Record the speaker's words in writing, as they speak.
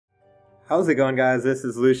How's it going, guys? This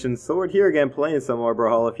is Lucian Sword here again, playing some more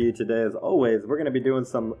Brawlhalla for you today. As always, we're going to be doing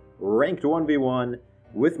some ranked 1v1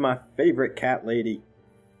 with my favorite cat lady,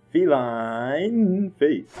 Feline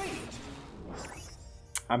Fait.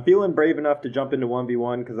 I'm feeling brave enough to jump into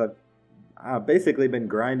 1v1 because I've basically been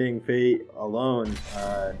grinding Fait alone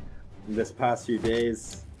these past few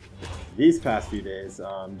days, just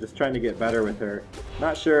trying to get better with her.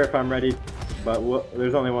 Not sure if I'm ready, but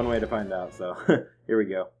there's only one way to find out, so here we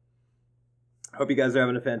go. Hope you guys are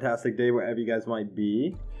having a fantastic day wherever you guys might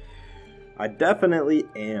be. I definitely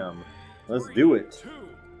am. Let's do it.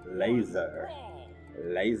 Laser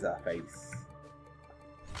face.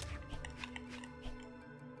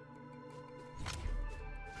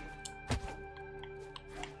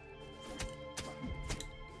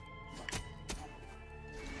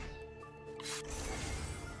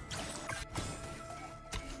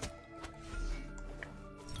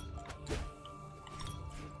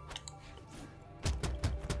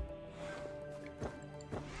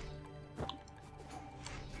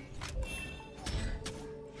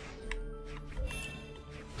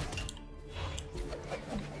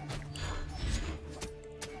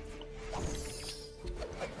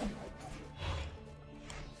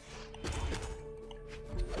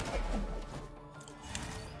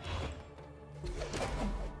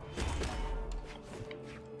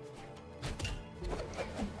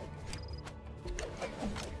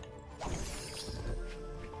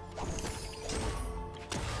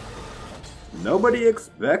 Nobody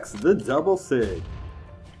expects the double sig.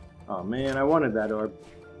 Oh man, I wanted that orb.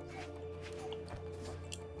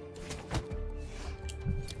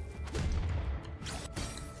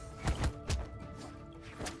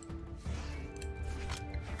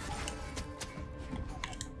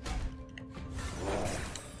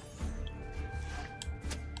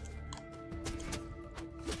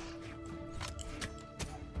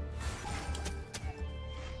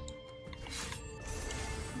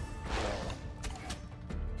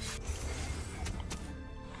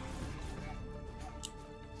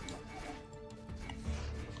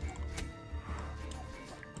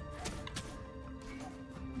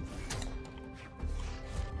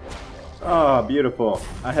 Oh, beautiful.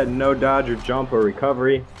 I had no dodge or jump or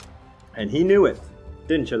recovery, and he knew it.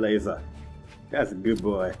 Didn't you, Laser? That's a good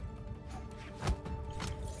boy.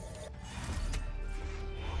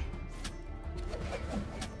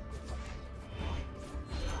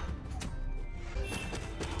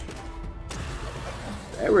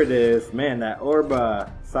 There it is. Man, that orb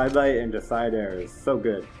side light into side air is so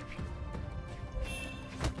good.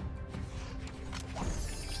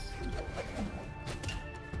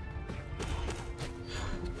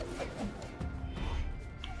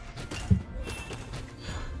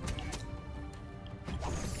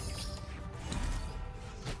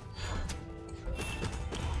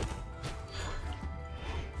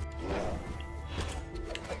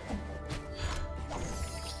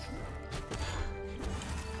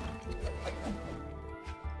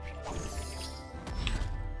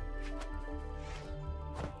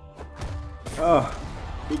 Oh,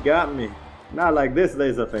 he got me. Not like this,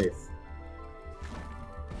 laser face.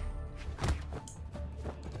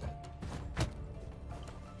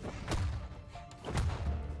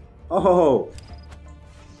 Oh!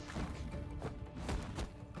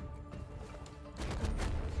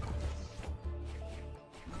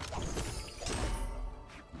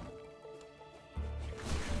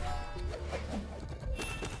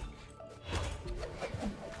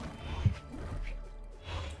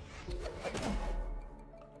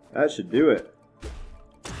 That should do it.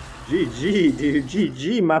 GG, dude.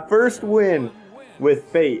 GG. My first win with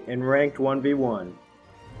Fait in ranked 1v1.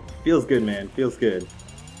 Feels good, man. Feels good.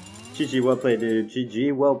 GG, well played, dude.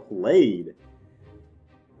 GG, well played.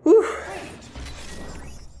 Whew.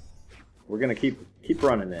 We're gonna keep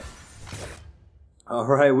running it.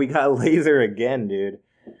 Alright, we got laser again, dude.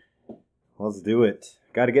 Let's do it.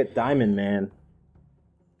 Gotta get diamond, man.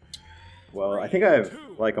 Well, I think I have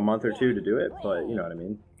like a month or two to do it, but you know what I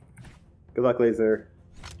mean. Good luck, Laser.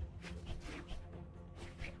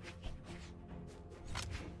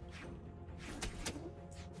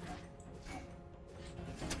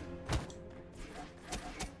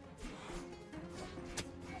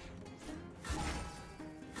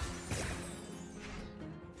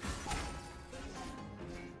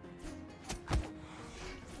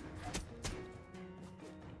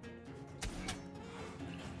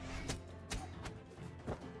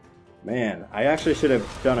 Man, I actually should have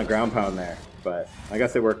done a ground pound there, but I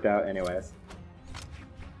guess it worked out anyways.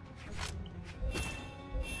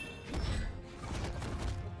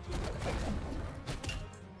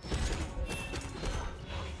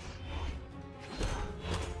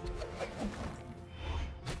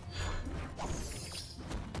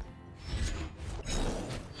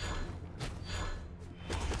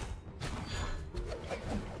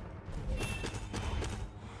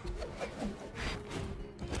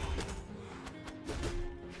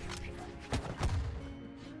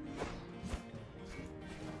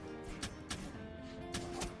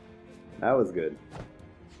 That was good.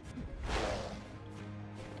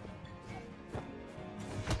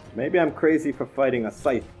 Maybe I'm crazy for fighting a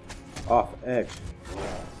scythe off edge.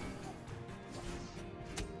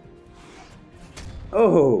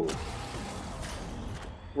 Oh!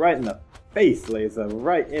 Right in the face, laser.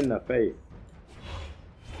 Right in the face.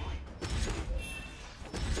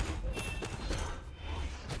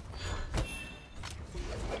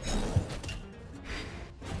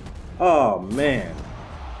 Oh, man.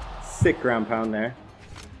 Sick ground pound there.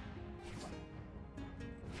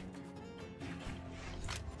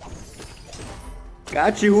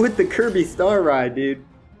 Got you with the Kirby Star Ride, dude.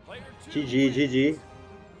 GG, GG.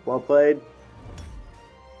 Well played.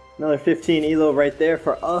 Another 15 elo right there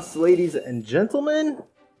for us, ladies and gentlemen.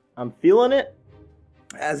 I'm feeling it.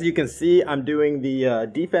 As you can see, I'm doing the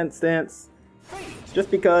defense stance. Just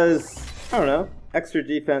because, I don't know, extra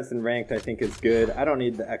defense in ranked I think is good. I don't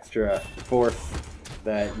need the extra force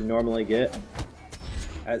that you normally get.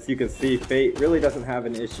 As you can see, Fate really doesn't have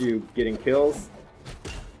an issue getting kills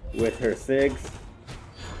with her SIGs.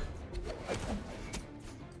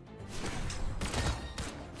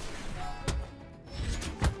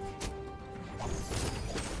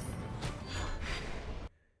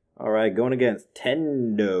 Alright, going against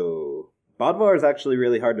Tendo. Bodvar is actually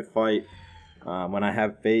really hard to fight when I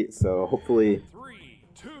have Fate, so hopefully... 3,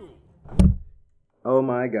 2. Oh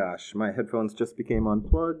my gosh, my headphones just became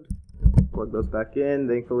unplugged. Plug those back in.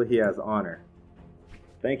 Thankfully he has honor.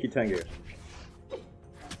 Thank you, Tengu.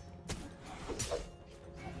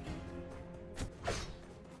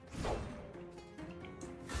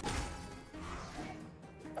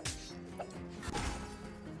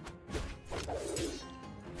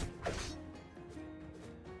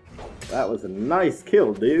 That was a nice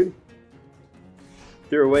kill, dude.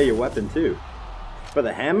 Threw away your weapon too. For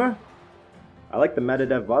the hammer? I like the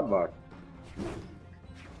Metadev Vodvar.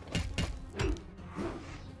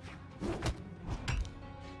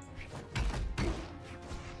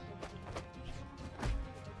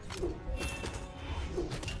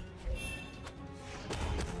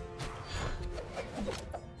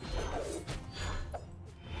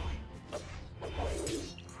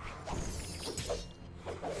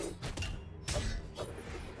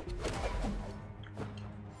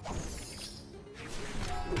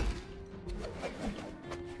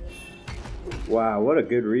 Wow, what a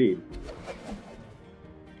good read.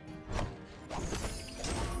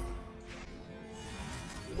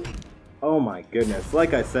 Oh my goodness,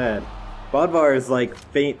 like I said, Bodvar is like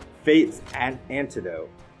Fate's antidote.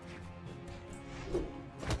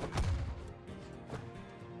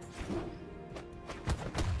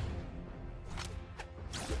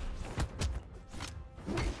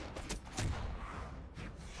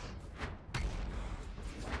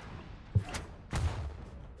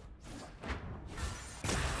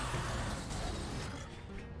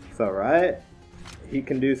 Alright, he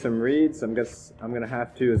can do some reads. I'm gonna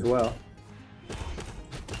have to as well.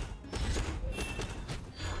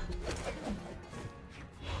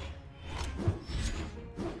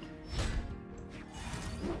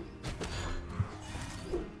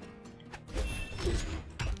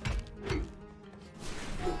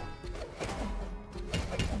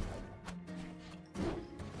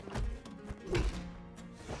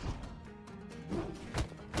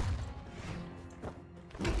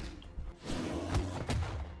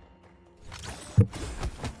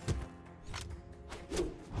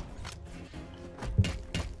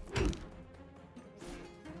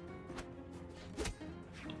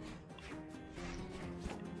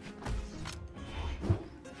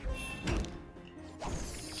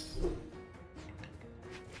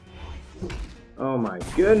 Oh my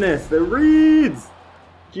goodness, the reads!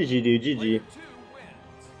 GG, dude, GG.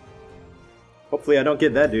 Hopefully I don't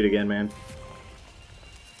get that dude again, man.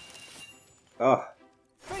 Oh.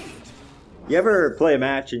 You ever play a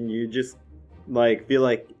match and you just, like, feel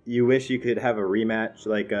like you wish you could have a rematch,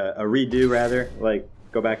 like a redo rather, like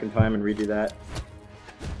go back in time and redo that?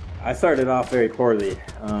 I started off very poorly.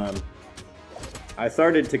 I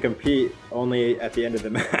started to compete only at the end of the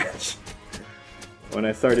match. When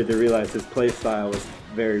I started to realize his playstyle was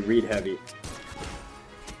very read heavy.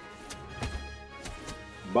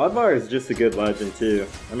 Bodvar is just a good legend too.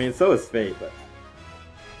 I mean, so is Fate, but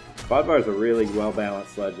Bodvar is a really well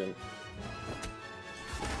balanced legend.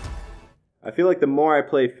 I feel like the more I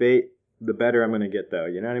play Fate, the better I'm gonna get though,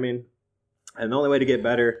 you know what I mean? And the only way to get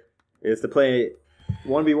better is to play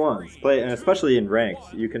 1v1s, and especially in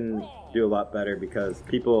ranked, you can do a lot better because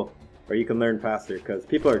people, or you can learn faster because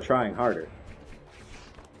people are trying harder.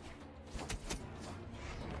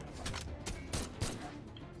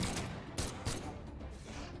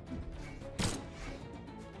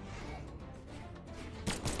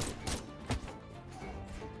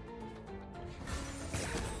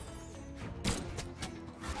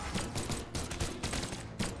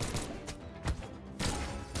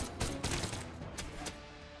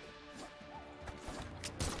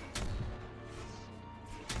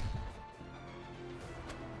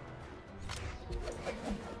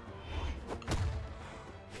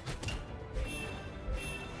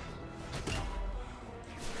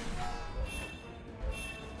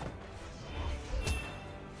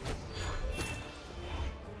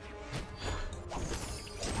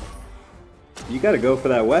 You gotta go for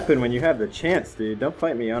that weapon when you have the chance, dude. Don't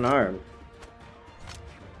fight me unarmed.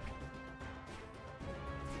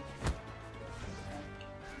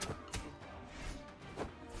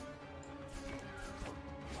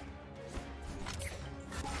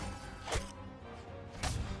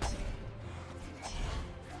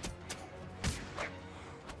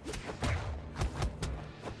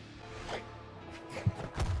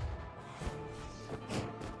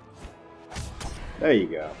 There you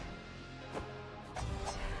go.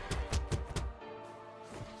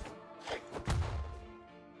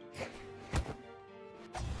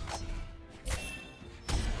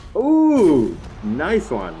 Ooh,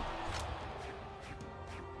 nice one.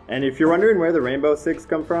 And if you're wondering where the rainbow six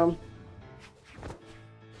come from,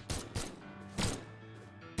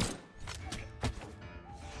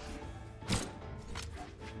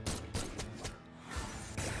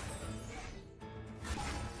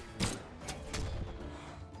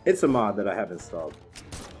 it's a mod that I have installed.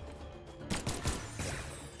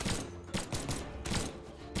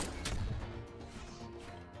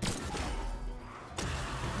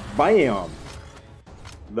 Bam!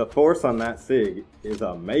 The force on that SIG is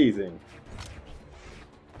amazing.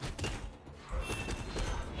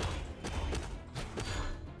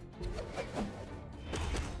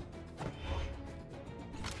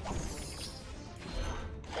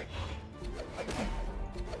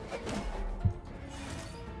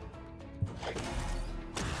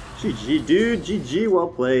 GG, dude. GG, well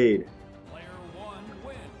played.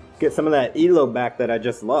 Get some of that elo back that I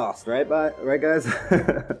just lost, right, guys?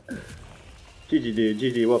 GG, dude.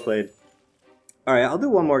 GG, well played. Alright, I'll do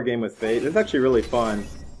one more game with Fate. It's actually really fun.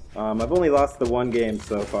 I've only lost the one game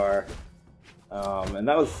so far. And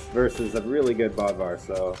that was versus a really good Bodvar,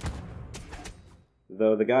 so...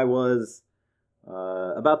 Though the guy was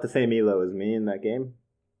about the same elo as me in that game.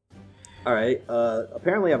 Alright,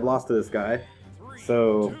 apparently I've lost to this guy.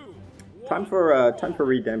 So, time for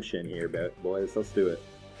redemption here, boys. Let's do it.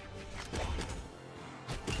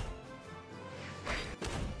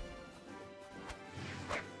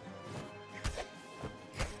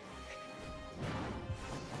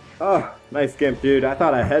 Oh, nice gimp, dude. I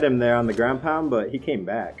thought I had him there on the ground pound, but he came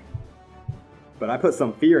back. But I put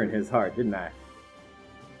some fear in his heart, didn't I?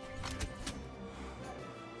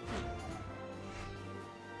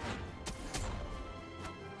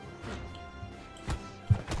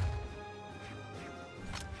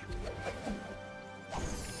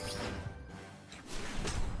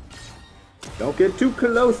 Don't get too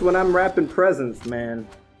close when I'm wrapping presents, man.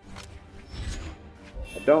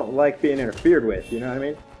 I don't like being interfered with, you know what I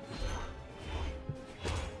mean?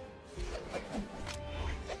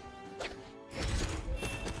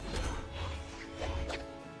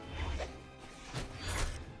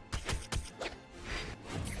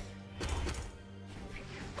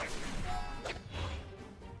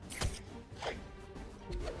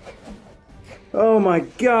 Oh my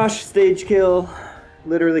gosh, stage kill.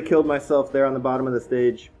 Literally killed myself there on the bottom of the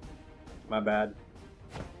stage. My bad.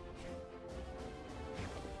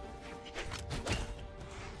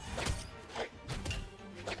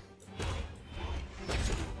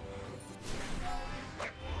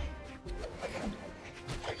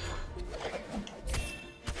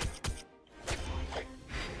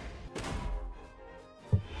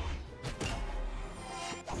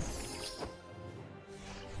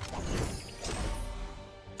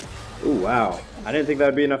 Ooh, wow. I didn't think that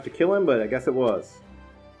would be enough to kill him, but I guess it was.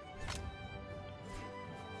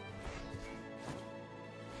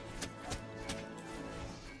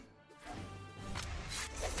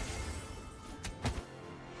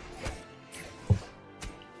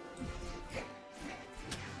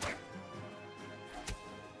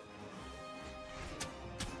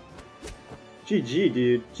 GG,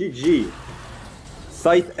 dude. GG.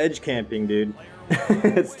 Scythe edge camping, dude.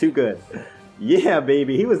 It's too good. Yeah,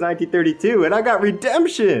 baby, he was 1932, and I got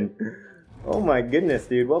redemption! Oh my goodness,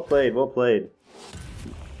 dude, well played, well played.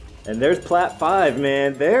 And there's Plat4,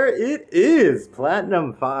 man, there it is!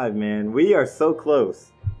 Platinum 5, man, we are so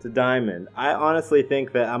close to Diamond. I honestly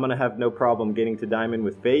think that I'm gonna have no problem getting to Diamond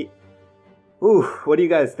with Fate. Ooh, what do you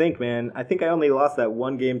guys think, man? I think I only lost that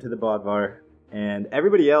one game to the Bodvar, and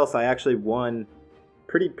everybody else I actually won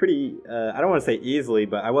pretty, I don't want to say easily,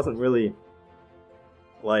 but I wasn't really...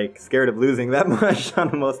 like scared of losing that much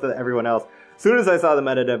on most of everyone else. As soon as I saw the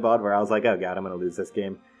meta dev Bodvar, I was like, oh god, I'm gonna lose this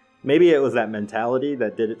game. Maybe it was that mentality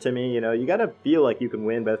that did it to me, you know, you gotta feel like you can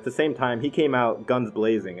win, but at the same time, he came out guns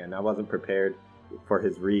blazing, and I wasn't prepared for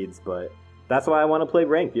his reads, but that's why I want to play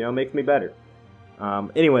ranked, you know, it makes me better.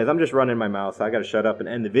 Anyways, I'm just running my mouth, so I gotta shut up and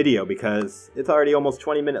end the video, because it's already almost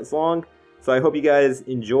 20 minutes long, So I hope you guys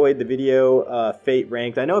enjoyed the video, Fate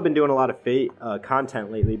ranked. I know I've been doing a lot of Fate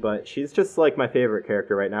content lately, but she's just like my favorite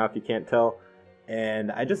character right now, if you can't tell.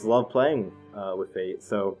 And I just love playing with Fate,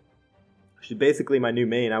 so she's basically my new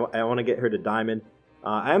main. I want to get her to Diamond.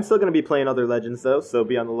 I am still going to be playing other Legends though, so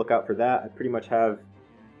be on the lookout for that. I pretty much have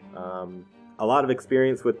a lot of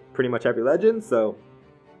experience with pretty much every Legend, so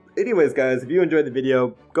anyways guys, if you enjoyed the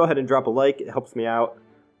video, go ahead and drop a like, it helps me out.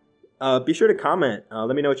 Be sure to comment,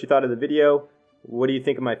 let me know what you thought of the video. What do you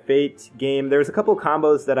think of my Fate game? There's a couple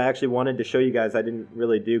combos that I actually wanted to show you guys I didn't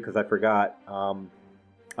really do because I forgot.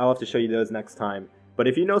 I'll have to show you those next time. But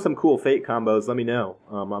if you know some cool Fate combos, let me know.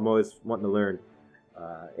 I'm always wanting to learn.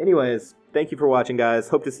 Anyways, thank you for watching guys.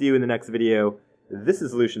 Hope to see you in the next video. This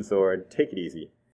is Lucian Sword. Take it easy.